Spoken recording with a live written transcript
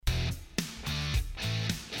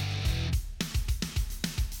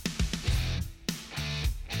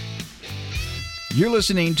You're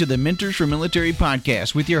listening to the Mentors for Military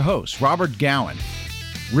podcast with your hosts, Robert Gowan,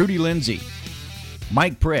 Rudy Lindsay,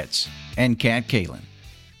 Mike Pritz, and Kat Kalin.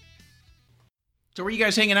 So where are you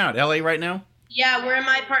guys hanging out? LA right now? Yeah, we're in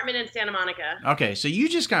my apartment in Santa Monica. Okay, so you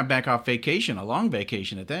just got back off vacation, a long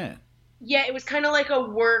vacation at that. Yeah, it was kind of like a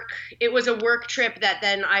work trip that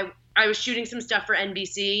then I was shooting some stuff for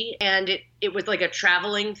NBC, and it was like a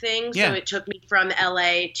traveling thing. Yeah. So it took me from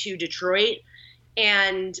LA to Detroit,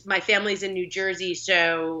 and my family's in New Jersey.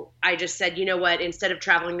 So I just said, you know what, instead of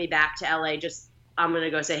traveling me back to LA, I'm going to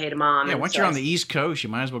go say hey to Mom. Yeah, once you're on the East Coast, you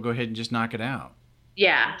might as well go ahead and just knock it out.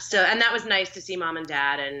 Yeah. So, and that was nice to see Mom and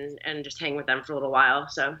Dad and just hang with them for a little while.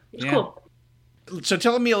 So it was cool. So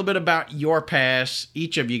tell me a little bit about your past,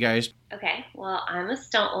 each of you guys. Okay. Well, I'm a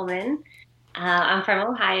stunt woman. I'm from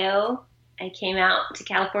Ohio. I came out to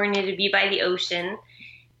California to be by the ocean.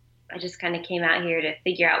 I just kind of came out here to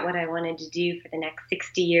figure out what I wanted to do for the next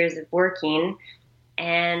 60 years of working,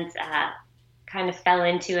 and kind of fell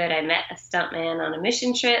into it. I met a stuntman on a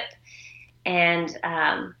mission trip, and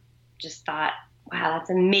just thought, wow, that's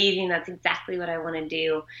amazing. That's exactly what I want to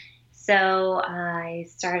do. So I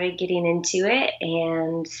started getting into it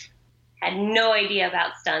and had no idea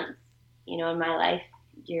about stunts. You know, in my life,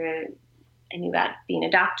 I knew about being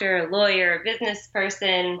a doctor, a lawyer, a business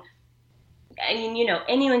person. I mean, you know,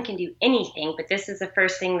 anyone can do anything, but this is the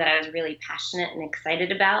first thing that I was really passionate and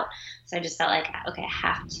excited about. So I just felt like, okay, I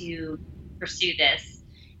have to pursue this.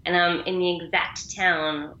 And I'm in the exact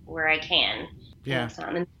town where I can. Yeah. So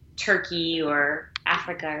I'm in Turkey or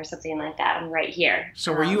Africa or something like that. I'm right here.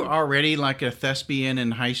 So were you already like a thespian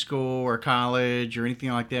in high school or college or anything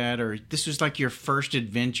like that? Or this was like your first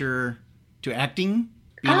adventure to acting?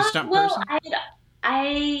 Being a stunt person?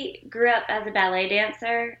 I grew up as a ballet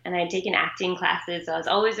dancer, and I'd taken acting classes, so I was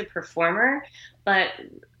always a performer, but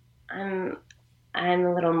I'm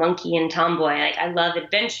a little monkey and tomboy. Like, I love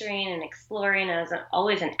adventuring and exploring. I was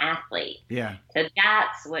always an athlete. Yeah. So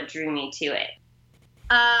that's what drew me to it.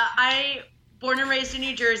 Born and raised in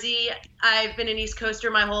New Jersey. I've been an East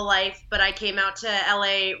Coaster my whole life, but I came out to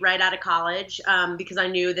LA right out of college because I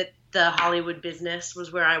knew that the Hollywood business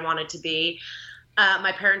was where I wanted to be.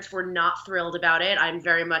 My parents were not thrilled about it. I'm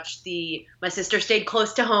very much my sister stayed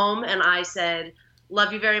close to home, and I said,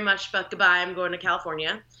 love you very much, but goodbye, I'm going to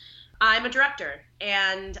California. I'm a director,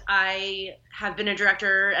 and I have been a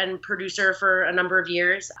director and producer for a number of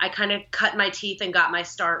years. I kind of cut my teeth and got my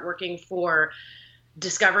start working for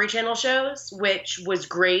Discovery Channel shows, which was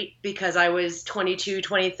great because I was 22,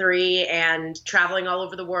 23 and traveling all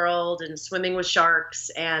over the world and swimming with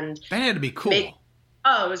sharks. And that had to be cool.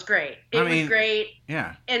 It was great. It was great.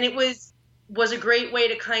 Yeah. And it was a great way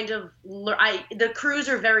to kind of learn. The crews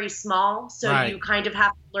are very small, so right. You kind of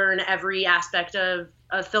have to learn every aspect of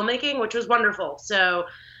filmmaking, which was wonderful. So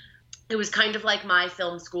it was kind of like my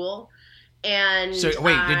film school. And so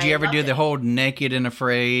wait, did you ever do the whole Naked and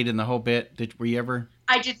Afraid and the whole bit? Were you ever?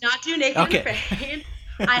 I did not do Naked and Afraid.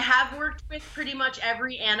 I have worked with pretty much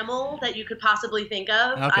every animal that you could possibly think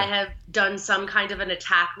of. Okay. I have done some kind of an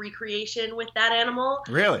attack recreation with that animal.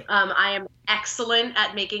 Really? I am excellent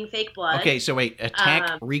at making fake blood. Okay, so wait,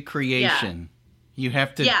 attack recreation. Yeah. You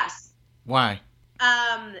have to. Yes. Why?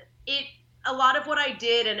 A lot of what I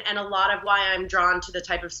did and a lot of why I'm drawn to the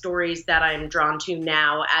type of stories that I'm drawn to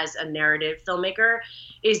now as a narrative filmmaker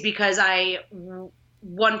is because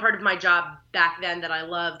one part of my job back then that I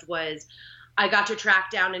loved was I got to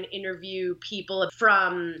track down and interview people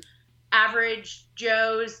from average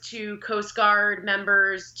Joes to Coast Guard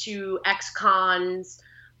members to ex-cons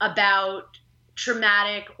about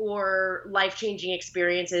traumatic or life-changing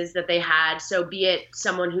experiences that they had. So be it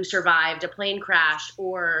someone who survived a plane crash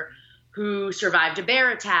or who survived a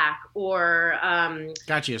bear attack or...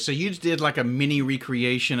 Gotcha. So you did like a mini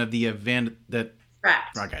recreation of the event that...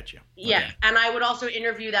 Correct. I got you. Yeah. Okay. And I would also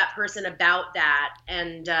interview that person about that.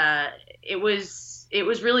 And it was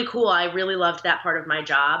really cool. I really loved that part of my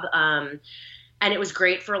job. And it was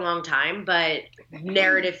great for a long time, but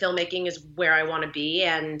narrative filmmaking is where I want to be.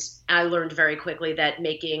 And I learned very quickly that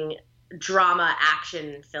making drama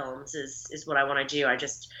action films is what I want to do. I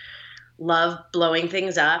just love blowing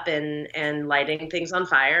things up and lighting things on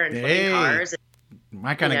fire and flipping cars.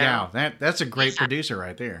 My kind of gal. That's a great producer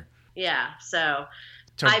right there. Yeah. So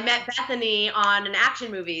I met Bethany on an action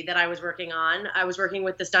movie that I was working on. I was working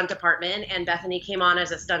with the stunt department, and Bethany came on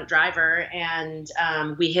as a stunt driver, and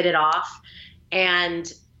we hit it off.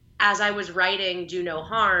 And as I was writing Do No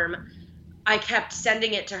Harm, I kept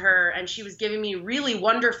sending it to her, and she was giving me really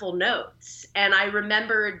wonderful notes. And I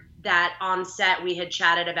remembered that on set we had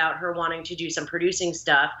chatted about her wanting to do some producing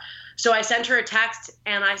stuff. So I sent her a text,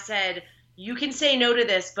 and I said, you can say no to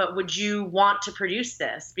this, but would you want to produce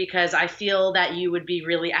this? Because I feel that you would be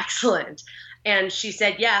really excellent. And she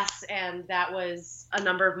said yes, and that was a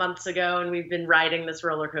number of months ago, and we've been riding this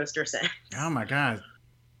roller coaster since. Oh, my God.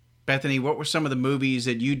 Bethany, what were some of the movies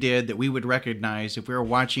that you did that we would recognize if we were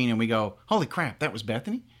watching and we go, holy crap, that was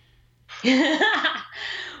Bethany?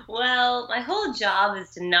 Well, my whole job is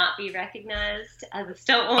to not be recognized as a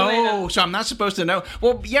stunt woman. Oh, so I'm not supposed to know.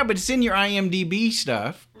 Well, yeah, but it's in your IMDb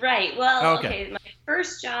stuff. Right. Well, okay. My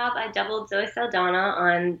first job, I doubled Zoe Saldana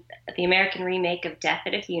on the American remake of Death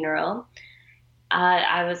at a Funeral.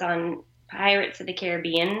 I was on Pirates of the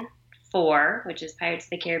Caribbean 4, which is Pirates of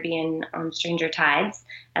the Caribbean on Stranger Tides,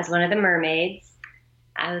 as one of the mermaids.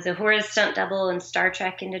 I was a Horace stunt double in Star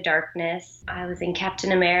Trek Into Darkness. I was in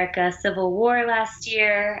Captain America Civil War last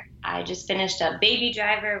year. I just finished up Baby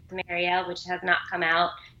Driver with Marielle, which has not come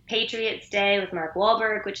out. Patriots Day with Mark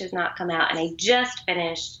Wahlberg, which has not come out. And I just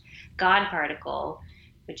finished God Particle,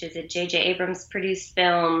 which is a J.J. Abrams produced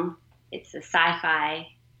film. It's a sci-fi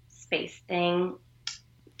space thing.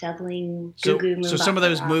 Doubling so some of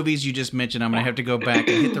those movies you just mentioned, I'm going to have to go back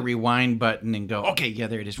and hit the rewind button and go, okay, yeah,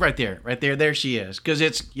 there it is. Right there she is. Because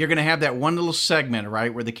you're going to have that one little segment,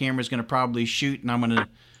 right, where the camera's going to probably shoot and I'm going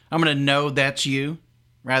to know that's you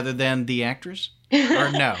rather than the actress?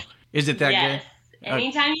 Or no? Is it that yes. good?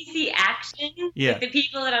 Anytime you see action with the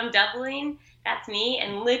people that I'm doubling, that's me.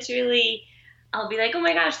 And literally, I'll be like, oh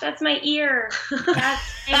my gosh, that's my ear. That's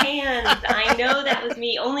my hands. I know that was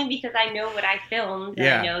me only because I know what I filmed. And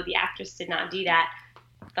I know the actress did not do that.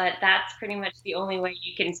 But that's pretty much the only way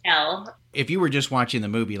you can tell. If you were just watching the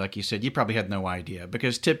movie, like you said, you probably had no idea.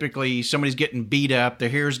 Because typically somebody's getting beat up, their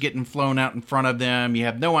hair's getting flown out in front of them. You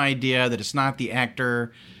have no idea that it's not the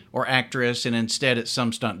actor or actress, and instead it's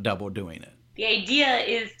some stunt double doing it. The idea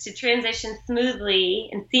is to transition smoothly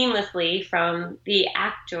and seamlessly from the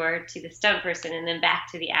actor to the stunt person and then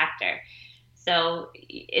back to the actor. So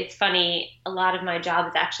it's funny, a lot of my job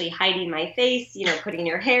is actually hiding my face, putting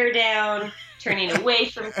your hair down, turning away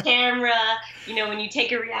from camera. When you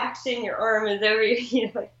take a reaction, your arm is over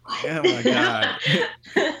you. Like, what? Oh, my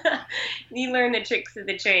God. You learn the tricks of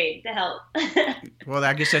the trade to help. Well,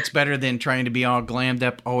 I guess that's better than trying to be all glammed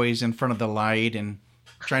up always in front of the light and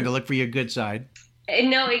trying to look for your good side.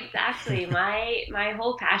 No, exactly. My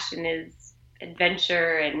whole passion is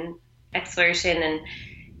adventure and exploration and,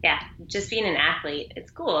 just being an athlete. It's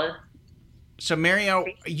cool. So,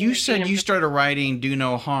 Marielle, you said you started writing Do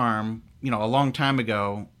No Harm, a long time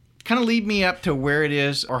ago. Kind of lead me up to where it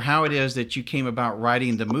is or how it is that you came about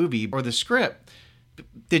writing the movie or the script.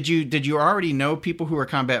 Did you already know people who are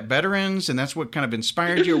combat veterans and that's what kind of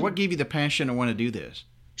inspired you, or what gave you the passion to want to do this?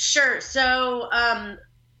 Sure. So,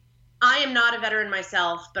 I am not a veteran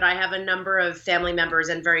myself, but I have a number of family members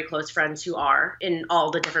and very close friends who are in all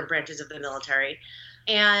the different branches of the military.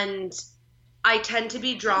 And I tend to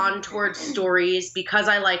be drawn towards stories because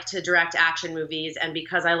I like to direct action movies and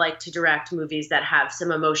because I like to direct movies that have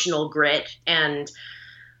some emotional grit and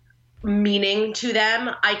meaning to them.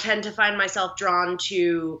 I tend to find myself drawn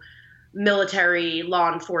to military,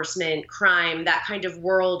 law enforcement, crime, that kind of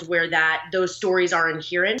world where those stories are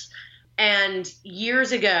inherent. And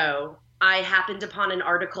years ago, I happened upon an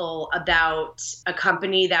article about a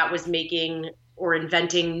company that was making or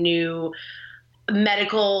inventing new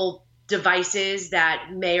medical devices that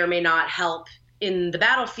may or may not help in the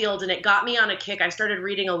battlefield. And it got me on a kick. I started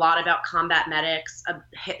reading a lot about combat medics,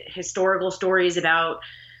 historical stories about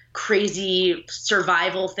crazy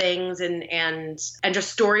survival things and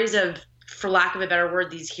just stories of, for lack of a better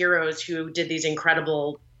word, these heroes who did these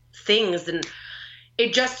incredible things. And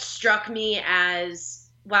it just struck me as,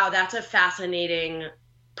 wow, that's a fascinating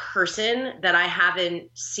person that I haven't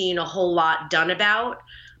seen a whole lot done about.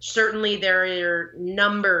 Certainly there are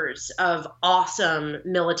numbers of awesome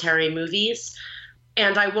military movies.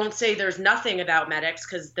 And I won't say there's nothing about medics,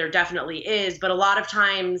 because there definitely is, but a lot of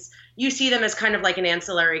times you see them as kind of like an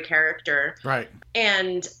ancillary character. Right.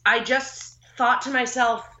 And I just thought to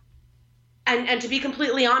myself, and to be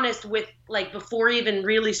completely honest, with like before even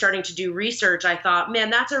really starting to do research, I thought, man,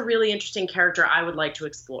 that's a really interesting character I would like to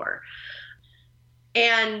explore.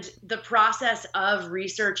 And the process of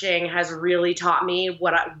researching has really taught me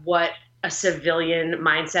what a civilian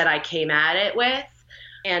mindset I came at it with.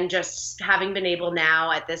 And just having been able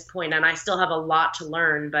now at this point, and I still have a lot to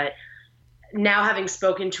learn, but now having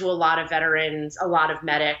spoken to a lot of veterans, a lot of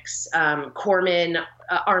medics, corpsmen,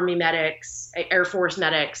 Army medics, Air Force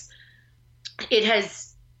medics, it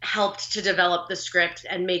has helped to develop the script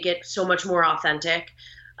and make it so much more authentic.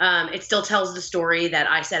 It still tells the story that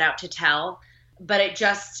I set out to tell, but it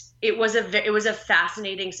just it was a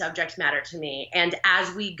fascinating subject matter to me. And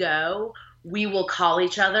as we go, we will call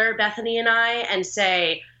each other, Bethany and I, and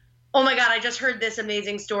say, oh my God, I just heard this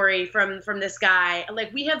amazing story from this guy.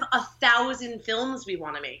 Like, we have 1,000 films we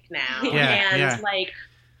want to make now. Like,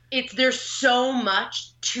 there's so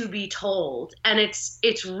much to be told. And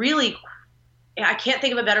it's really, I can't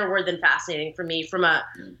think of a better word than fascinating for me, from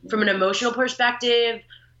an emotional perspective,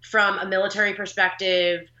 from a military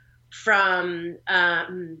perspective, from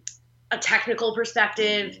a technical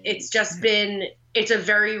perspective. It's just been, it's a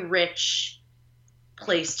very rich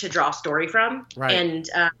place to draw story from. Right. And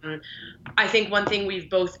I think one thing we've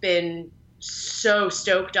both been so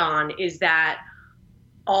stoked on is that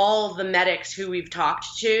all the medics who we've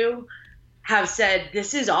talked to have said,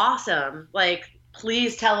 this is awesome. Like,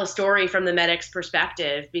 please tell a story from the medic's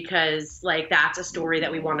perspective, because like that's a story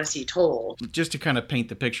that we want to see told. Just to kind of paint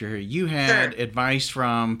the picture here, you had advice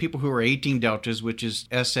from people who were 18 Deltas, which is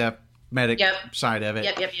SF medic side of it.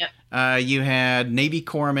 You had Navy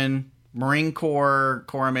corpsmen, Marine Corps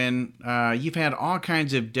corpsmen. You've had all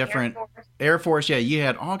kinds of different Air Force. Yeah, you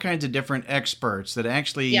had all kinds of different experts that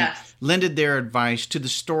actually lended their advice to the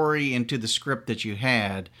story and to the script that you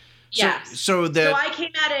had. So I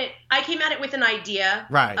came at it with an idea.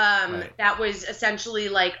 Right. That was essentially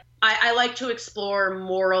like, I like to explore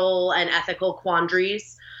moral and ethical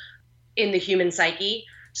quandaries in the human psyche.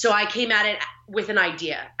 So I came at it with an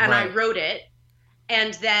idea, and I wrote it,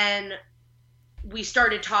 and then we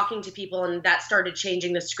started talking to people, and that started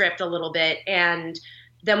changing the script a little bit. And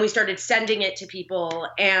then we started sending it to people,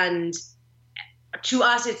 and to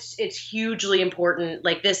us, it's hugely important.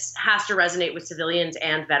 Like, this has to resonate with civilians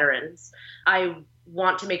and veterans. I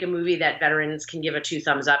want to make a movie that veterans can give a 2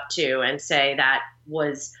 thumbs up to and say that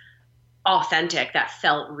was authentic, that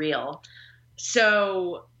felt real.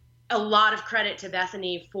 So a lot of credit to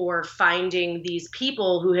Bethany for finding these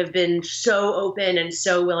people who have been so open and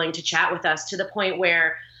so willing to chat with us, to the point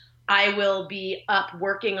where I will be up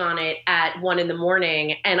working on it at 1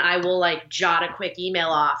 a.m. and I will like jot a quick email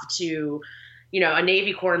off to, a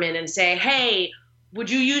Navy corpsman and say, hey, would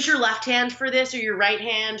you use your left hand for this, or your right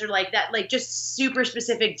hand, or like that, like just super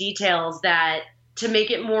specific details that to make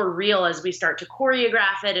it more real as we start to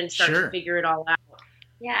choreograph it and start to figure it all out.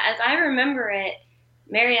 Yeah, as I remember it,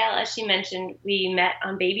 Marielle, as she mentioned, we met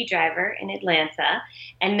on Baby Driver in Atlanta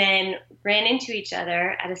and then ran into each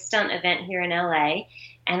other at a stunt event here in LA.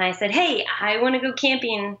 And I said, hey, I want to go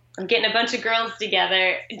camping. I'm getting a bunch of girls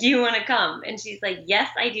together. Do you want to come? And she's like, yes,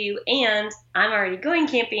 I do. And I'm already going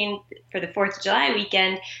camping for the 4th of July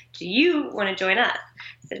weekend. Do you want to join us?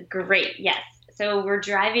 I said, great, yes. So we're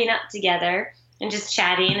driving up together and just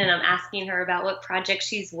chatting. And I'm asking her about what projects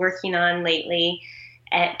she's working on lately,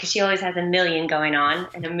 because she always has a million going on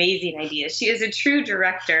and amazing ideas. She is a true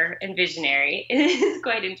director and visionary. It is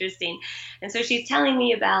quite interesting. And so she's telling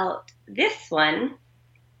me about this one.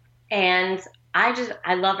 And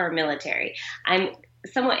I love our military. I'm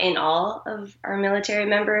somewhat in awe of our military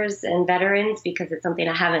members and veterans because it's something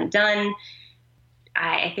I haven't done.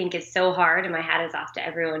 I think it's so hard, and my hat is off to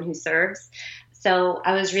everyone who serves. So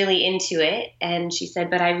I was really into it. And she said,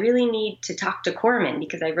 but I really need to talk to corpsmen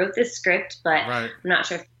because I wrote this script, but I'm not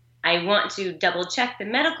sure if I want to double check the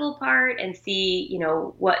medical part and see,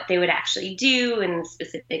 what they would actually do and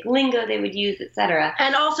specific lingo they would use, etc.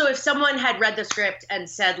 And also, if someone had read the script and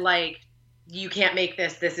said, like, you can't make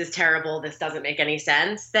this is terrible, this doesn't make any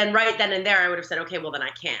sense, then right then and there I would have said, okay, well then I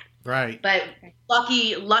can't. Right. But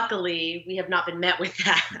luckily, we have not been met with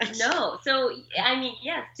that. No. So, I mean,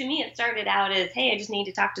 yes, to me it started out as, hey, I just need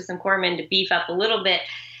to talk to some corpsmen to beef up a little bit.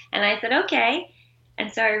 And I said, okay.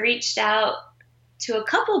 And so I reached out to a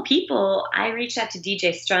couple people. I reached out to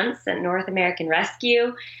DJ Strunts at North American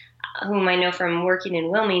Rescue, whom I know from working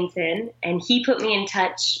in Wilmington, and he put me in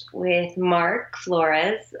touch with Mark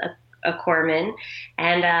Flores, a corpsman,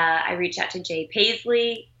 and I reached out to Jay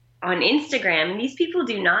Paisley on Instagram. And these people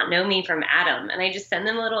do not know me from Adam, and I just send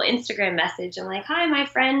them a little Instagram message. I'm like, hi, my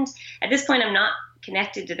friend. At this point, I'm not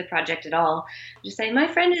connected to the project at all. Just say, my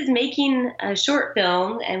friend is making a short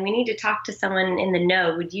film, and we need to talk to someone in the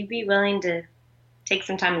know. Would you be willing to take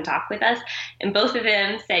some time and talk with us? And both of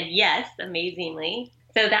them said yes, amazingly.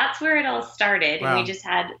 So that's where it all started. Wow. And we just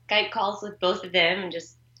had Skype calls with both of them and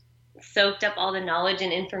just soaked up all the knowledge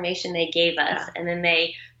and information they gave us. Yeah. And then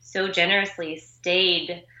they so generously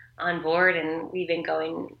stayed on board, and we've been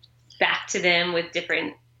going back to them with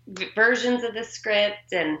different versions of the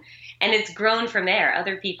script, and it's grown from there.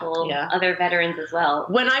 Other people, other veterans as well.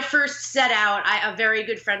 When I first set out, a very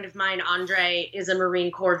good friend of mine, Andre, is a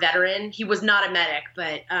Marine Corps veteran. He was not a medic,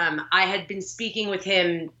 but I had been speaking with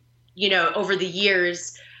him, over the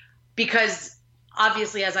years, because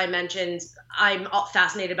obviously, as I mentioned, I'm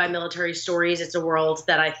fascinated by military stories. It's a world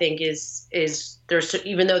that I think is there's,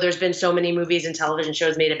 even though there's been so many movies and television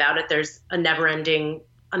shows made about it, there's a never-ending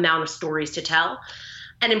amount of stories to tell,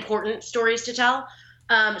 and important stories to tell.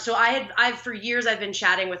 So I've for years I've been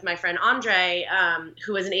chatting with my friend Andre,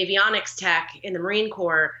 who is an avionics tech in the Marine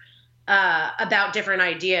Corps, about different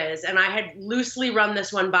ideas, and I had loosely run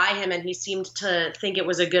this one by him, and he seemed to think it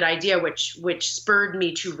was a good idea, which spurred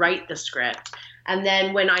me to write the script. And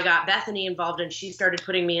then when I got Bethany involved and she started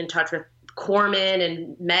putting me in touch with corpsmen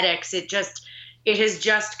and medics, it has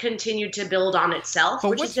just continued to build on itself.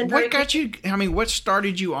 But what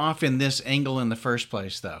started you off in this angle in the first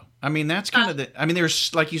place, though? I mean, that's kind of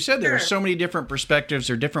there's, like you said, there are so many different perspectives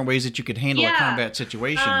or different ways that you could handle a combat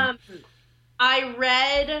situation. I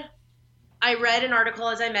read an article,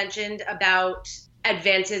 as I mentioned, about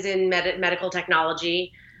advances in medical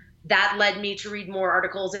technology. That led me to read more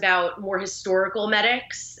articles about more historical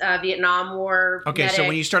medics, Vietnam War. Okay, so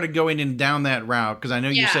when you started going down that route, because I know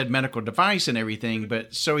you said medical device and everything,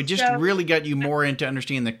 but so it just really got you more into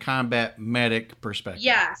understanding the combat medic perspective.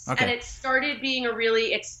 Yes, okay. And it started being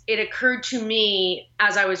it occurred to me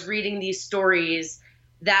as I was reading these stories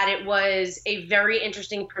that it was a very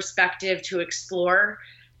interesting perspective to explore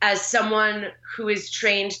as someone who is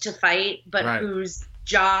trained to fight, but whose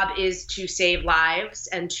job is to save lives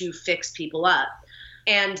and to fix people up.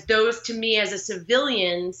 And those, to me as a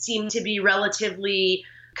civilian, seem to be relatively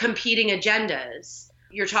competing agendas.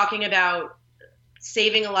 You're talking about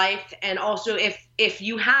saving a life, and also if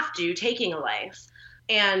you have to, taking a life,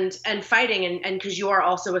 and fighting, and because you are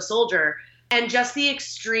also a soldier, and just the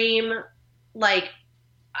extreme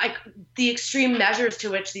measures to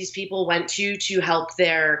which these people went to help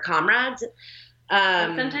their comrades.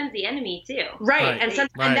 And sometimes the enemy too. Right. And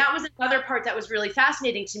that was another part that was really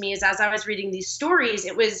fascinating to me, is as I was reading these stories,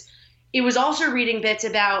 it was also reading bits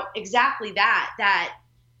about exactly that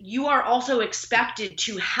you are also expected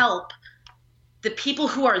to help the people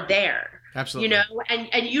who are there. Absolutely.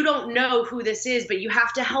 And you don't know who this is, but you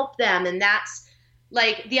have to help them. And that's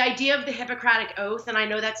like the idea of the Hippocratic Oath. And I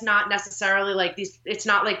know that's not necessarily like these, it's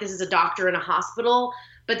not like this is a doctor in a hospital,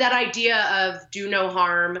 but that idea of do no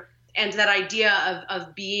harm, and that idea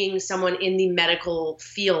of being someone in the medical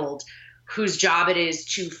field whose job it is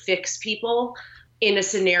to fix people in a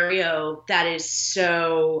scenario that is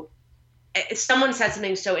so – someone said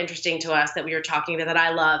something so interesting to us that we were talking about that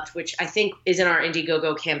I loved, which I think is in our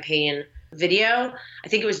Indiegogo campaign video. I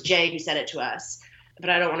think it was Jay who said it to us, but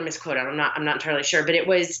I don't want to misquote it. I'm not entirely sure. But it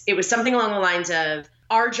was something along the lines of,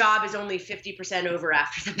 our job is only 50% over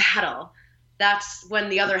after the battle. That's when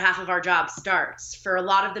the other half of our job starts. For a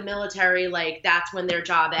lot of the military, like, that's when their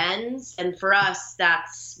job ends. And for us,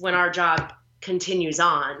 that's when our job continues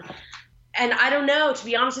on. And I don't know, to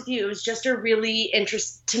be honest with you, it was just a really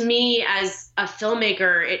to me as a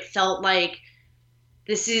filmmaker, it felt like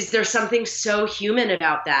there's something so human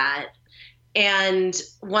about that. And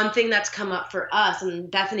one thing that's come up for us,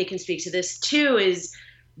 and Bethany can speak to this too, is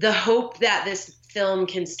the hope that this film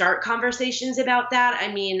can start conversations about that.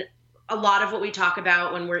 I mean, a lot of what we talk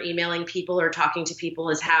about when we're emailing people or talking to people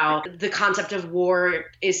is how the concept of war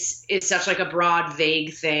is such like a broad,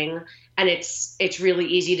 vague thing. And it's really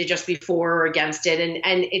easy to just be for or against it.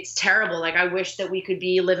 And it's terrible. Like, I wish that we could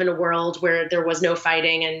live in a world where there was no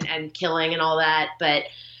fighting and killing and all that. But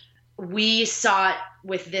we sought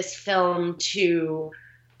with this film to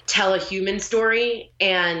tell a human story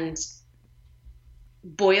and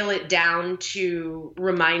boil it down to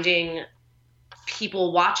reminding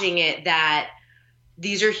people watching it that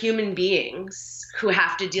these are human beings who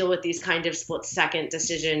have to deal with these kind of split-second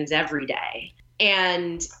decisions every day.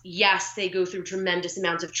 And yes, they go through tremendous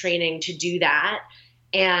amounts of training to do that.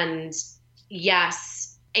 And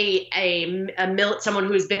yes, someone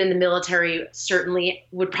who has been in the military certainly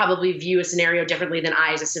would probably view a scenario differently than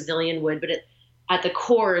I as a civilian would. But at the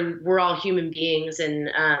core, we're all human beings. And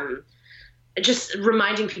just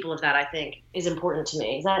reminding people of that, I think, is important to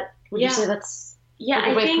me. Would you say that's... Yeah,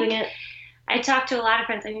 I think I talk to a lot of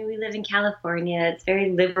friends. I mean, we live in California. It's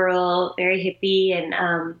very liberal, very hippie,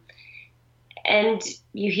 and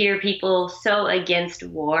you hear people so against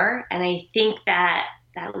war. And I think that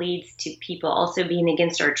leads to people also being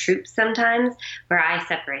against our troops sometimes, where I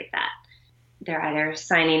separate that. They're either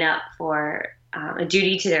signing up for a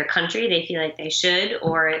duty to their country, they feel like they should,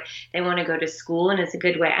 or they want to go to school, and it's a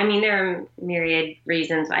good way. I mean, there are myriad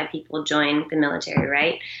reasons why people join the military,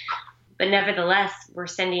 right? But nevertheless, we're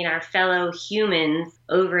sending our fellow humans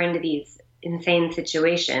over into these insane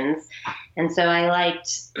situations. And so I liked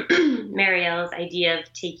Marielle's idea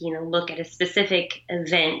of taking a look at a specific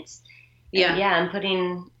event. And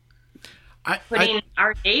putting... putting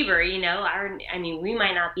our neighbor, we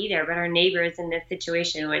might not be there, but our neighbor is in this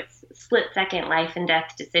situation where it's split-second life and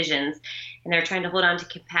death decisions, and they're trying to hold on to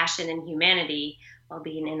compassion and humanity while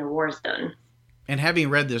being in a war zone. And having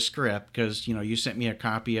read this script, because, you sent me a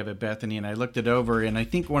copy of it, Bethany, and I looked it over, and I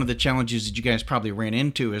think one of the challenges that you guys probably ran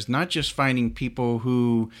into is not just finding people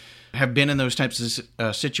who have been in those types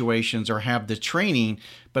of situations or have the training,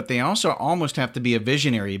 but they also almost have to be a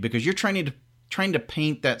visionary, because you're trying to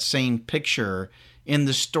paint that same picture in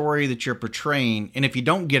the story that you're portraying. And if you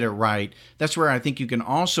don't get it right, that's where I think you can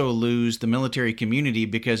also lose the military community,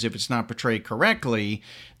 because if it's not portrayed correctly,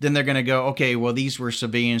 then they're going to go, okay, well, these were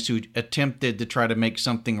civilians who attempted to try to make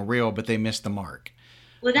something real, but they missed the mark.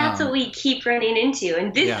 Well, that's what we keep running into.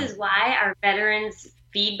 And this is why our veterans'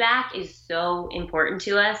 feedback is so important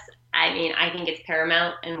to us. I mean, I think it's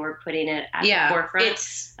paramount, and we're putting it at the forefront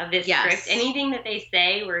of this script. Anything that they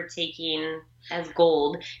say, we're taking as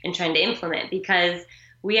gold and trying to implement, because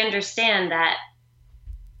we understand that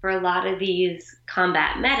for a lot of these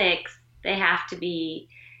combat medics, they have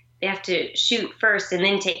to shoot first and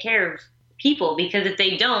then take care of people, because if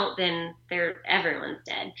they don't, then everyone's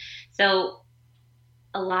dead. So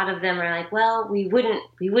a lot of them are like, well, we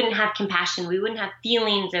wouldn't have compassion, we wouldn't have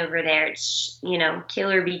feelings over there. It's,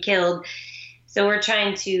 kill or be killed. So we're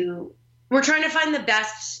trying to find the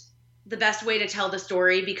best way to tell the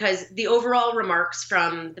story, because the overall remarks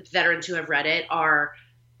from the veterans who have read it are,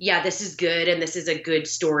 yeah, this is good, and this is a good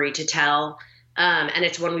story to tell, and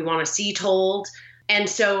it's one we want to see told. And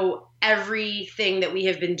so everything that we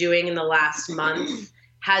have been doing in the last month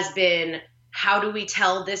has been, how do we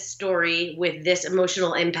tell this story with this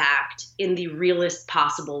emotional impact in the realest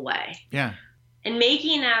possible way? Yeah. And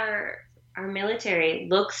making our military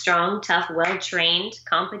look strong, tough, well-trained,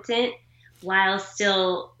 competent, while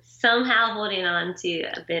still somehow holding on to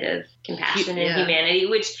a bit of compassion and humanity,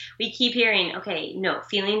 which we keep hearing, okay, no,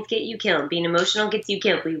 feelings get you killed. Being emotional gets you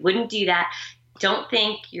killed. We wouldn't do that. Don't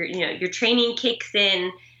think your training kicks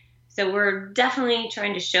in. So we're definitely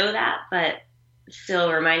trying to show that, but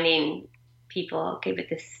still reminding people, okay, but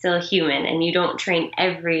this is still human, and you don't train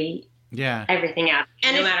everything out.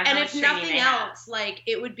 And no matter how if nothing else,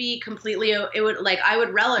 it would be completely, I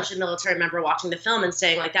would relish a military member watching the film and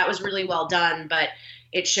saying, that was really well done, but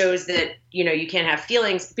it shows that, you can't have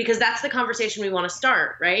feelings, because that's the conversation we want to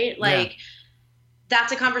start, right?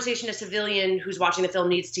 That's a conversation a civilian who's watching the film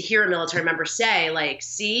needs to hear a military member say,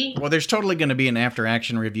 see? Well, there's totally going to be an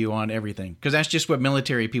after-action review on everything, because that's just what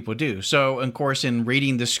military people do. So, of course, in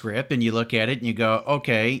reading the script and you look at it and you go,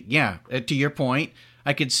 okay, yeah, to your point,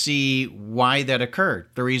 I could see why that occurred.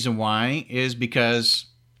 The reason why is because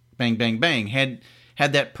bang, bang, bang. Had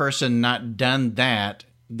that person not done that,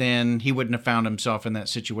 then he wouldn't have found himself in that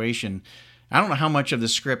situation. I don't know how much of the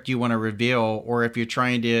script you want to reveal, or if you're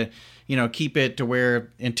trying to, keep it to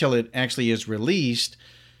where until it actually is released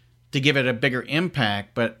to give it a bigger impact.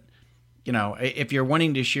 But, if you're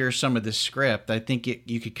wanting to share some of the script, I think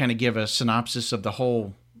you could kind of give a synopsis of the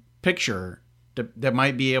whole picture that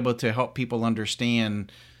might be able to help people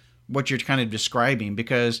understand what you're kind of describing,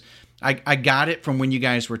 because I got it from when you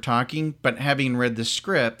guys were talking, but having read the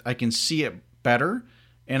script, I can see it better.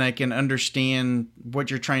 And I can understand what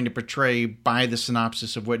you're trying to portray by the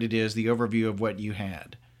synopsis of what it is, the overview of what you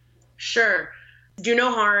had. Sure. Do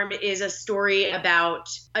No Harm is a story about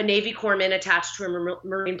a Navy corpsman attached to a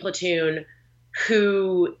Marine platoon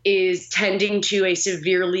who is tending to a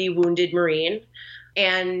severely wounded Marine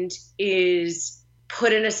and is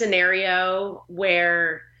put in a scenario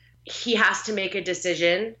where he has to make a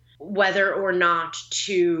decision whether or not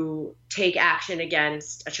to take action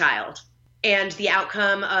against a child. And the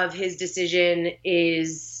outcome of his decision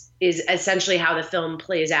is essentially how the film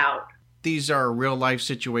plays out. These are real life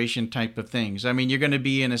situation type of things. I mean, you're going to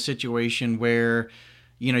be in a situation where,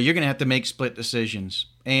 you're going to have to make split decisions.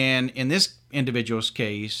 And in this individual's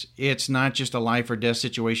case, it's not just a life or death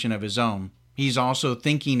situation of his own. He's also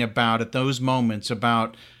thinking about, at those moments,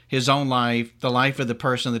 about his own life, the life of the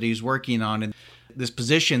person that he's working on, and this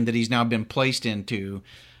position that he's now been placed into.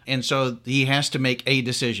 And so he has to make a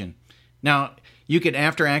decision. Now, you could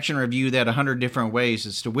after action review that 100 different ways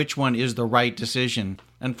as to which one is the right decision.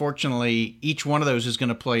 Unfortunately, each one of those is going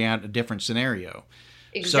to play out a different scenario.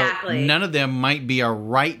 Exactly. So none of them might be a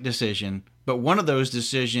right decision, but one of those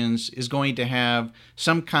decisions is going to have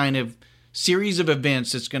some kind of series of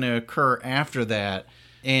events that's going to occur after that.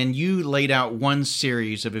 And you laid out one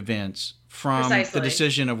series of events from the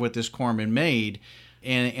decision of what this corpsman made.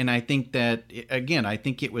 And I think that, again, I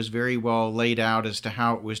think it was very well laid out as to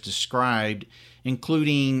how it was described,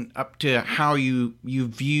 including up to how you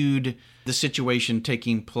viewed the situation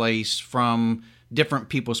taking place from different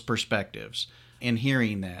people's perspectives and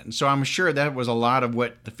hearing that. And so I'm sure that was a lot of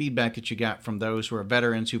what the feedback that you got from those who are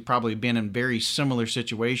veterans who've probably been in very similar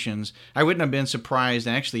situations. I wouldn't have been surprised,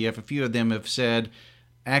 actually, if a few of them have said,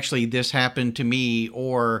 actually, this happened to me,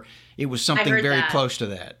 or it was something very close to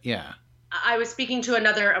that. Yeah. I was speaking to one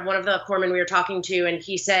of the corpsmen we were talking to, and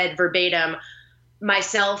he said verbatim,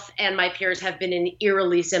 myself and my peers have been in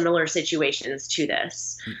eerily similar situations to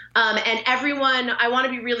this. And everyone, I want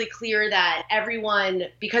to be really clear that everyone,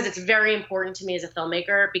 because it's very important to me as a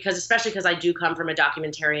filmmaker, especially because I do come from a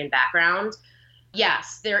documentarian background.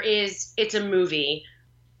 Yes, it's a movie.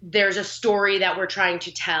 There's a story that we're trying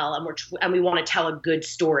to tell, and we want to tell a good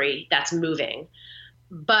story that's moving.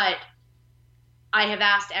 But I have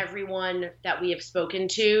asked everyone that we have spoken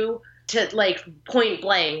to like point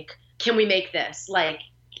blank, can we make this? Like,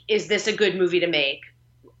 is this a good movie to make?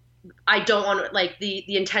 I don't want to, like, the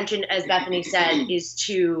intention, as Bethany said, is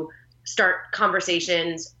to start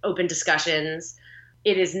conversations, open discussions.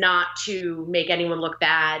 It is not to make anyone look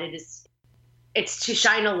bad. It's to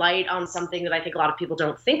shine a light on something that I think a lot of people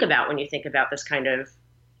don't think about when you think about this kind of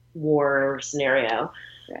war scenario.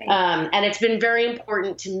 Right. And it's been very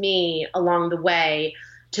important to me along the way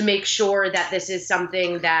to make sure that this is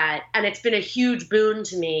something that, and it's been a huge boon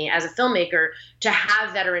to me as a filmmaker to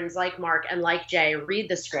have veterans like Mark and like Jay read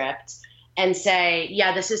the script and say,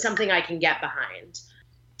 yeah, this is something I can get behind.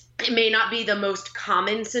 It may not be the most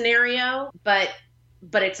common scenario, but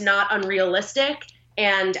it's not unrealistic.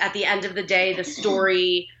 And at the end of the day, the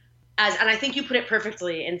story, and I think you put it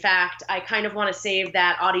perfectly. In fact, I kind of want to save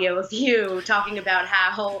that audio of you talking about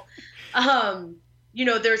how,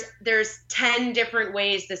 there's 10 different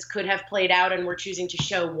ways this could have played out, and we're choosing to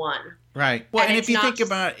show one. Right. Well, and if you think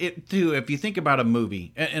about it too, if you think about a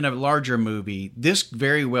movie, in a larger movie, this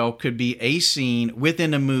very well could be a scene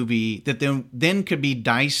within a movie that then could be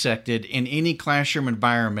dissected in any classroom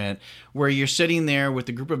environment where you're sitting there with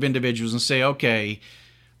a group of individuals and say, okay,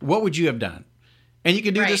 what would you have done? And you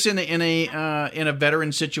could do this in a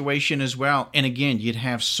veteran situation as well. And again, you'd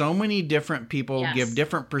have so many different people give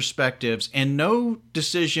different perspectives, and no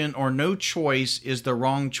decision or no choice is the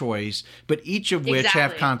wrong choice, but each of which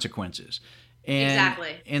have consequences.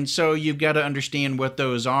 And so you've got to understand what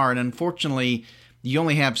those are. And unfortunately, you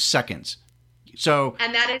only have seconds.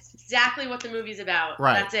 And that is exactly what the movie's about.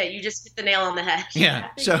 Right. That's it. You just hit the nail on the head. Yeah.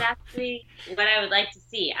 That's exactly what I would like to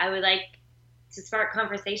see. I would like to spark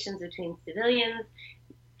conversations between civilians,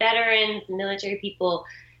 veterans, military people.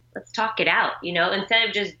 Let's talk it out, instead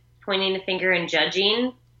of just pointing the finger and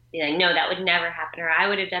judging, be like, no, that would never happen, or I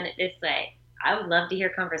would have done it this way. I would love to hear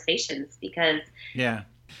conversations because and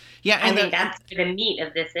I think that's where the meat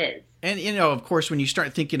of this is. And, of course, when you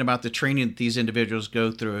start thinking about the training that these individuals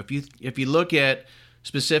go through, if you look at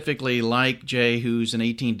specifically like Jay, who's an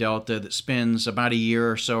 18 Delta that spends about a year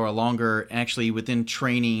or so or longer actually within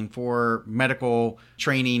training for medical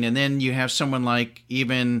training. And then you have someone like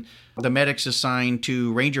even the medics assigned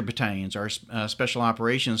to Ranger battalions or special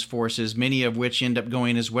operations forces, many of which end up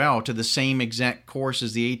going as well to the same exact course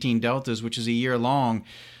as the 18 Deltas, which is a year long.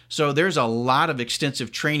 So there's a lot of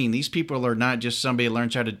extensive training. These people are not just somebody who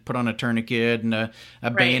learns how to put on a tourniquet and a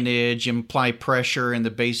bandage and apply pressure and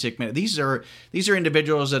the basic. These are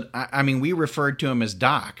individuals that we referred to them as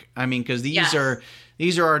doc. Because these are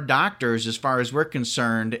our doctors as far as we're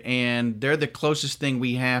concerned, and they're the closest thing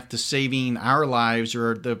we have to saving our lives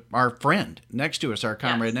or our friend next to us, our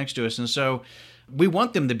comrade next to us, and so. We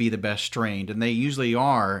want them to be the best trained, and they usually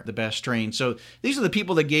are the best trained. So these are the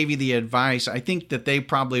people that gave you the advice. I think that they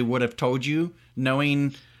probably would have told you,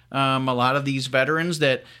 knowing a lot of these veterans,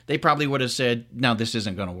 that they probably would have said, no, this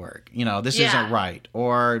isn't going to work. This isn't right.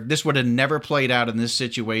 Or this would have never played out in this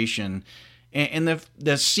situation. And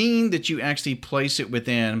the scene that you actually place it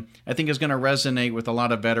within, I think is going to resonate with a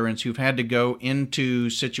lot of veterans who've had to go into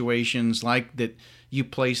situations like that you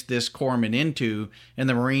place this corpsman into, and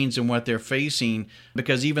the Marines and what they're facing,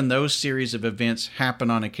 because even those series of events happen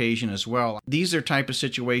on occasion as well. These are type of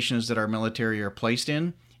situations that our military are placed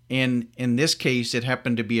in. And in this case, it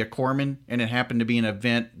happened to be a corpsman, and it happened to be an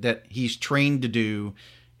event that he's trained to do,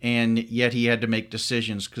 and yet he had to make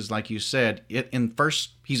decisions because, like you said,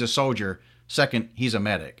 first, he's a soldier. Second, he's a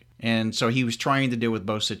medic. And so he was trying to deal with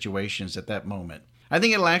both situations at that moment. I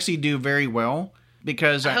think it'll actually do very well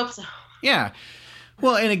because... I hope so. Yeah.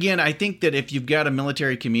 Well, and again, I think that if you've got a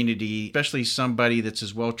military community, especially somebody that's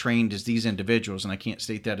as well trained as these individuals, and I can't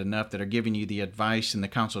state that enough, that are giving you the advice and the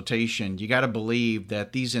consultation, you got to believe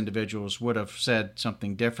that these individuals would have said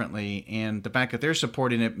something differently. And the fact that they're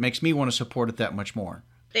supporting it makes me want to support it that much more.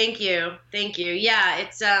 Thank you. Yeah,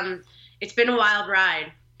 it's been a wild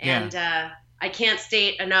ride. And I can't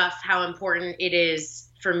state enough how important it is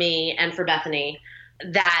for me and for Bethany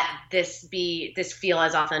that this feel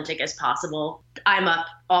as authentic as possible. I'm up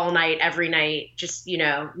all night, every night, just,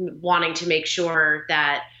 wanting to make sure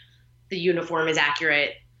that the uniform is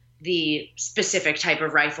accurate, the specific type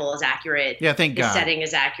of rifle is accurate. Yeah, thank God. The setting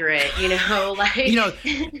is accurate,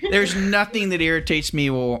 There's nothing that irritates me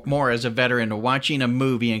more as a veteran to watching a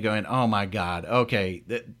movie and going, oh my God, okay,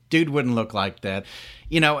 that dude wouldn't look like that.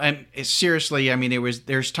 And seriously, I mean,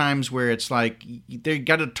 there's times where it's like they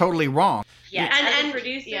got it totally wrong. Yeah, as a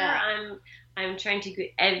producer, I'm trying to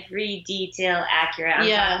get every detail accurate. I'm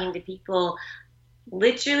talking to people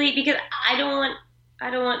literally because I don't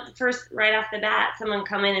want first right off the bat someone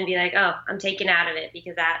come in and be like, oh, I'm taken out of it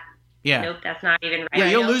because nope, that's not even right. Yeah,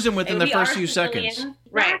 you'll lose them within the first few seconds.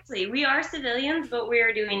 Exactly. We are civilians, but we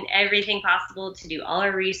are doing everything possible to do all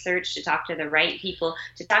our research, to talk to the right people,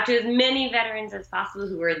 to talk to as many veterans as possible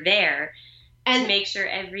who are there, and make sure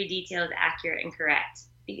every detail is accurate and correct.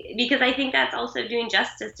 Because I think that's also doing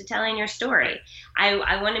justice to telling your story.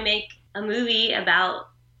 I want to make a movie about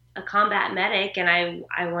a combat medic, and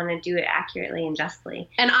I want to do it accurately and justly.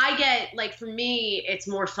 And I get, for me, it's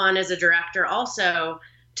more fun as a director also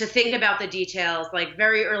to think about the details. Like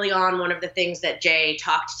very early on, one of the things that Jay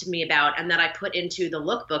talked to me about and that I put into the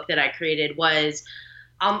lookbook that I created was,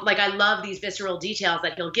 I love these visceral details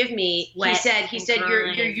that he'll give me. He said your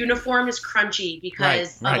uniform is crunchy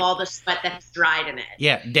because of all the sweat that's dried in it.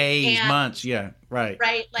 Yeah, days, months. Yeah, right.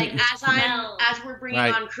 Right. Like as we're bringing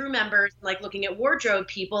on crew members, looking at wardrobe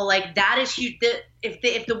people, that is huge.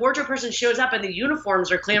 If the wardrobe person shows up and the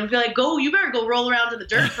uniforms are clean, I'm gonna be like, you better go roll around in the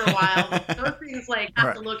dirt for a while. Those things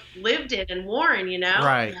have to look lived in and worn,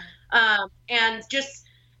 Right. And just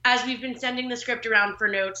as we've been sending the script around for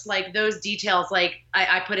notes, those details,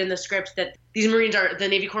 I put in the script that these Marines the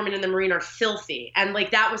Navy corpsmen and the Marine are filthy. And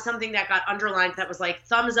that was something that got underlined that was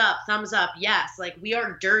thumbs up, yes. We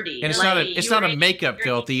are dirty. And it's not a makeup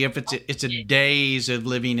filthy if it's a days of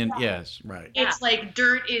living in, yes, right. It's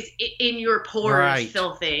dirt is in your pores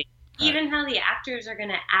filthy. Even how the actors are going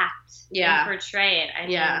to act and portray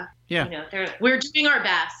it. We're doing our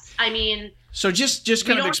best. I mean, so just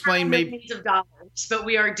kind of explain maybe millions of dollars, but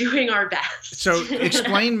we are doing our best. So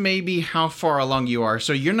explain maybe how far along you are.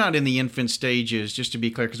 So you're not in the infant stages, just to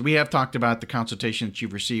be clear, because we have talked about the consultation that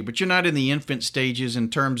you've received, but you're not in the infant stages in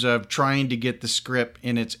terms of trying to get the script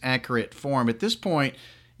in its accurate form. At this point,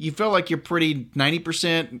 you feel like you're pretty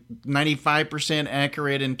 90%, 95%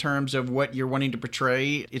 accurate in terms of what you're wanting to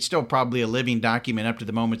portray. It's still probably a living document up to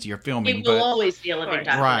the moments you're filming. It will always be a living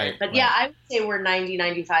document. Right. But yeah, I would say we're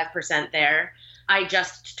 95% there. I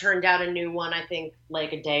just turned out a new one, I think,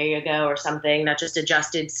 a day ago or something that just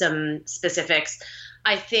adjusted some specifics.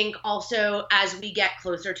 I think also as we get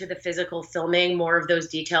closer to the physical filming, more of those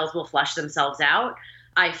details will flesh themselves out.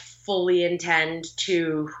 I fully intend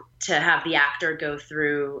to have the actor go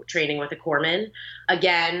through training with a corpsman.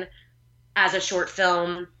 Again, as a short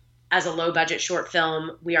film, as a low budget short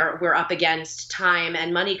film, we're up against time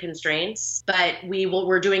and money constraints, but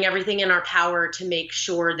we're doing everything in our power to make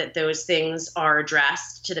sure that those things are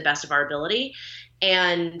addressed to the best of our ability.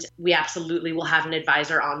 And we absolutely will have an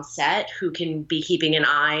advisor on set who can be keeping an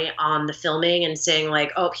eye on the filming and saying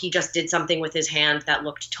he just did something with his hand that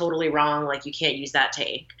looked totally wrong. You can't use that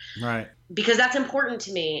take. Right. Because that's important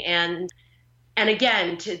to me. And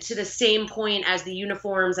again, to the same point as the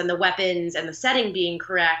uniforms and the weapons and the setting being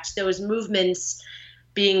correct, those movements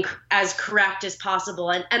being as correct as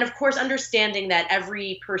possible. And of course, understanding that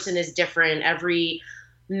every person is different. Every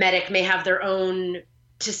medic may have their own,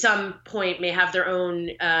 to some point, may have their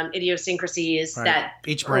own idiosyncrasies that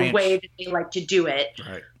each branch, way that they like to do it.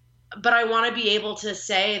 Right. But I want to be able to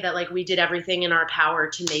say that we did everything in our power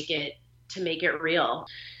to make it real.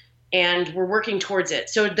 And we're working towards it.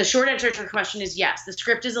 So the short answer to your question is yes, the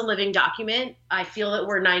script is a living document. I feel that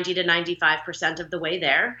we're 90 to 95% of the way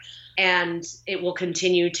there. And it will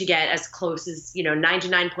continue to get as close as,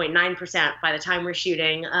 99.9% by the time we're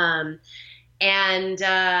shooting. And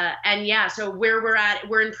yeah, so where we're at,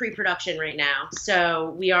 we're in pre-production right now.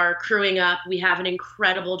 So we are crewing up. We have an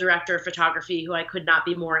incredible director of photography who I could not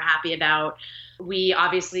be more happy about. We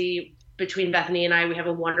obviously, between Bethany and I, we have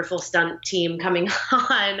a wonderful stunt team coming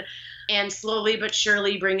on, and slowly but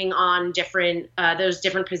surely bringing on those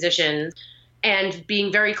different positions and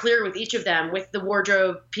being very clear with each of them, with the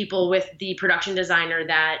wardrobe people, with the production designer,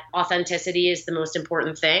 that authenticity is the most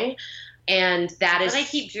important thing. And that is, I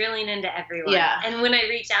keep drilling into everyone. Yeah. And when I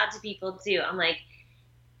reach out to people too, I'm like,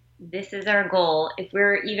 this is our goal. If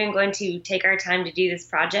we're even going to take our time to do this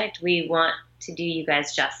project, we want to do you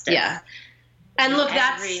guys justice. Yeah. And look,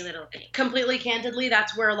 that's every little thing. Completely candidly,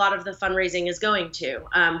 that's where a lot of the fundraising is going to.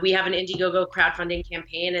 We have an Indiegogo crowdfunding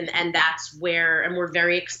campaign, and that's where, and we're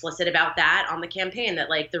very explicit about that on the campaign, that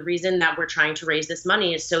like the reason that we're trying to raise this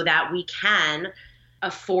money is so that we can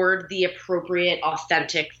afford the appropriate,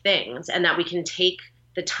 authentic things, and that we can take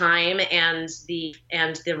the time and the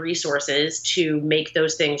resources to make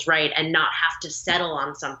those things right and not have to settle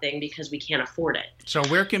on something because we can't afford it. So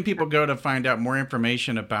where can people go to find out more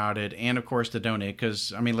information about it and, of course, to donate?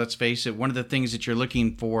 Because, I mean, let's face it, one of the things that you're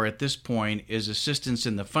looking for at this point is assistance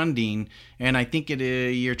in the funding, and I think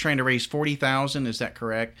you're trying to raise $40,000. Is that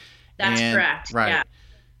correct? That's correct. Right. Yeah.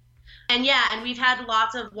 And we've had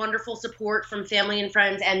lots of wonderful support from family and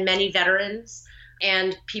friends and many veterans.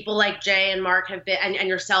 And people like Jay and Mark have been, and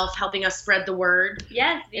yourself, helping us spread the word.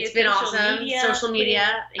 Yes, it's been awesome. Social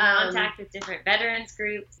media, in contact with different veterans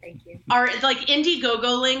groups. Thank you. Our like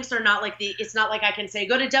Indiegogo links are not like it's not like I can say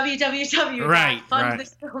go to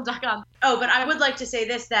www.fundthisfilm.com. Oh, but I would like to say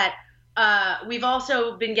this, that we've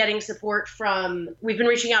also been getting support we've been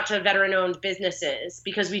reaching out to veteran-owned businesses,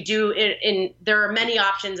 because we do there are many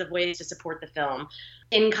options of ways to support the film.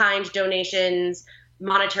 In-kind donations,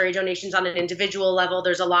 monetary donations on an individual level.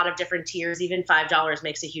 There's a lot of different tiers. Even $5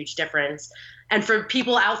 makes a huge difference. And for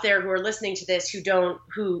people out there who are listening to this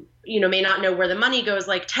who may not know where the money goes,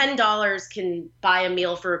 like $10 can buy a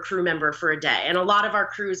meal for a crew member for a day. And a lot of our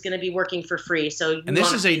crew is going to be working for free. And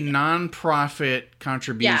this is a nonprofit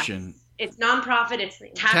contribution. Yeah. It's nonprofit. It's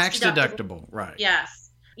tax deductible. Right. Yes.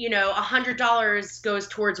 $100 goes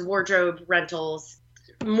towards wardrobe rentals.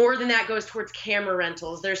 More than that goes towards camera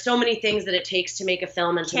rentals. There's so many things that it takes to make a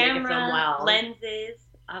film and to make a film well. Lenses,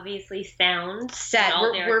 obviously sound. Set.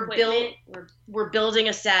 We're building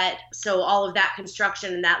a set, so all of that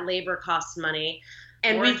construction and that labor costs money.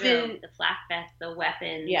 And wardrobe, we've been the flak vest, the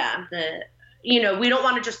weapons. Yeah. We don't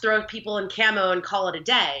want to just throw people in camo and call it a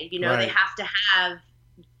day. Right. They have to have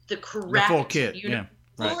the correct full kit. Yeah.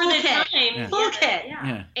 Right. Full kit.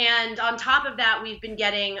 Yeah. And on top of that, we've been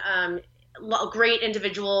getting great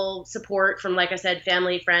individual support from, like I said,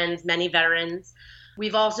 family, friends, many veterans.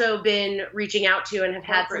 We've also been reaching out to and have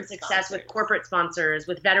had some success with corporate sponsors,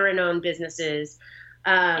 with veteran-owned businesses.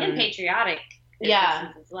 And patriotic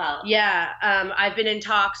businesses as well. Yeah. I've been in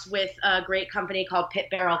talks with a great company called Pit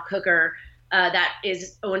Barrel Cooker that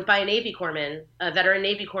is owned by a Navy Corpsman, a veteran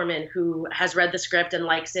Navy Corpsman who has read the script and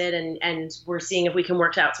likes it. And we're seeing if we can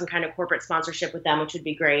work out some kind of corporate sponsorship with them, which would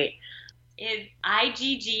be great. Is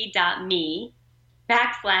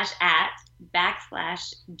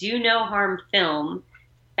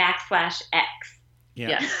igg.me/@/do-no-harm-film/X. Yeah.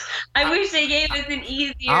 Yes. I wish they gave us an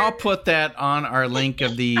easier. I'll put that on our link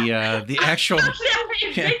of the actual.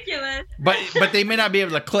 Ridiculous. But they may not be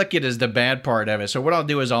able to click it, is the bad part of it. So what I'll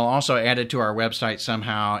do is I'll also add it to our website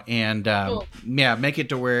somehow, and cool. Make it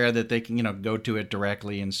to where that they can go to it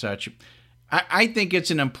directly and such. I think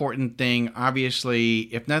it's an important thing, obviously,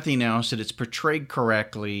 if nothing else, that it's portrayed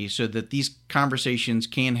correctly so that these conversations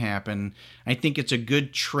can happen. I think it's a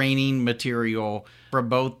good training material for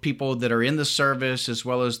both people that are in the service as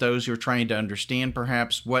well as those who are trying to understand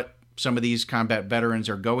perhaps what some of these combat veterans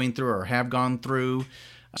are going through or have gone through.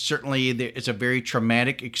 Certainly, it's a very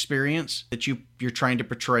traumatic experience that you're trying to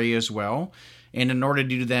portray as well. And in order to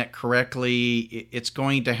do that correctly, it's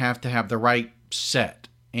going to have the right set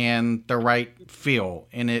and the right feel.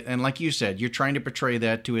 And like you said, you're trying to portray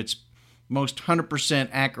that to its most 100%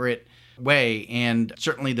 accurate way. And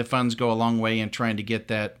certainly the funds go a long way in trying to get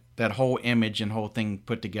that whole image and whole thing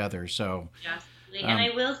put together. So, absolutely. And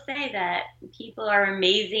I will say that people are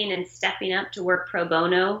amazing and stepping up to work pro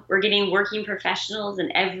bono. We're getting working professionals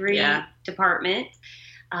in every department.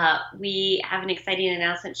 We have an exciting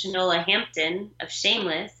announcement. Shanola Hampton of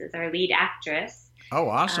Shameless is our lead actress. Oh,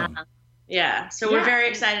 awesome. So we're very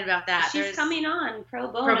excited about that. She's coming on pro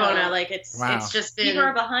bono. Pro bono, it's just been... People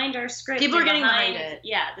are behind our script. People are getting behind it.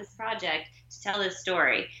 Yeah, this project to tell this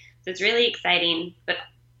story. So it's really exciting, but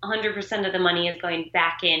 100% of the money is going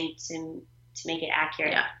back in to make it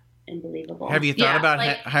accurate and believable. Have you thought about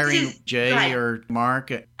hiring Jay or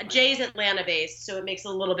Mark? Jay's Atlanta-based, so it makes it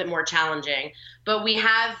a little bit more challenging. But we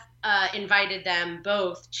have invited them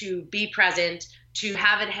both to be present, to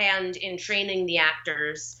have a hand in training the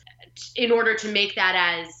actors, in order to make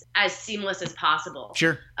that as seamless as possible.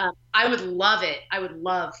 Sure. I would love it. I would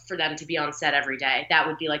love for them to be on set every day. That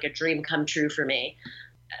would be like a dream come true for me,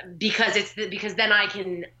 because then I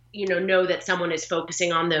can, know that someone is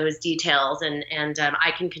focusing on those details, and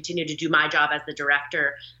I can continue to do my job as the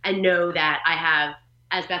director and know that I have,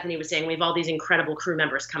 as Bethany was saying, we have all these incredible crew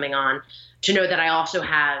members coming on to know that I also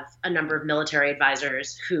have a number of military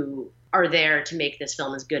advisors who are there to make this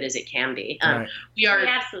film as good as it can be. Right. We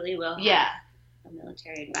absolutely will have a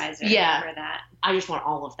military advisor for that. I just want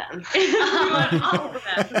all of them. All of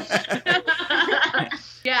them.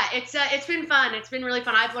 Yeah, it's been fun. It's been really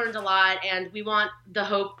fun. I've learned a lot, and we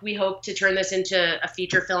hope to turn this into a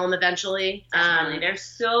feature film eventually. There's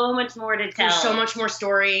so much more to tell. There's so much more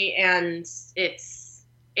story, and it's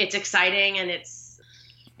exciting, and it's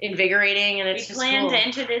invigorating, and it's we just plan cool. to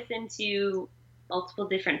enter this into multiple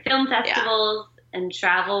different film festivals and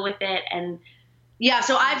travel with it. And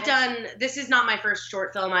so this is not my first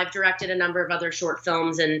short film. I've directed a number of other short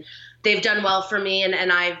films, and they've done well for me.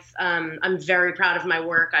 And I'm very proud of my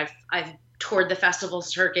work. I've toured the festival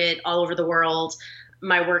circuit all over the world.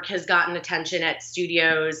 My work has gotten attention at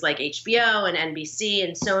studios like HBO and NBC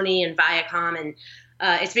and Sony and Viacom, and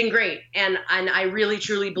it's been great. And I really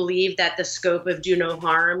truly believe that the scope of Do No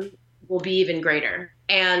Harm will be even greater.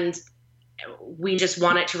 And we just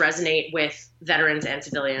want it to resonate with veterans and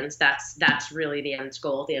civilians. That's really the end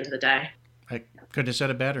goal at the end of the day. I couldn't have said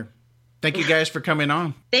it better. Thank you guys for coming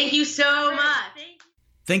on. Thank you so much.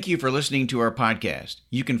 Thank you for listening to our podcast.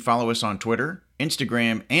 You can follow us on Twitter,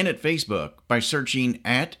 Instagram, and at Facebook by searching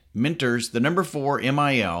at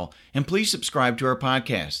Mentors4MIL, and please subscribe to our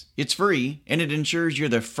podcast. It's free, and it ensures you're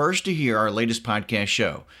the first to hear our latest podcast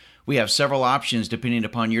show. We have several options depending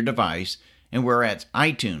upon your device, and we're at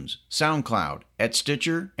iTunes, SoundCloud, at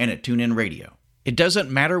Stitcher, and at TuneIn Radio. It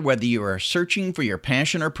doesn't matter whether you are searching for your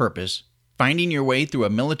passion or purpose, finding your way through a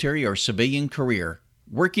military or civilian career,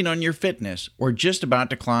 working on your fitness, or just about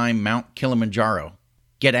to climb Mount Kilimanjaro.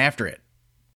 Get after it.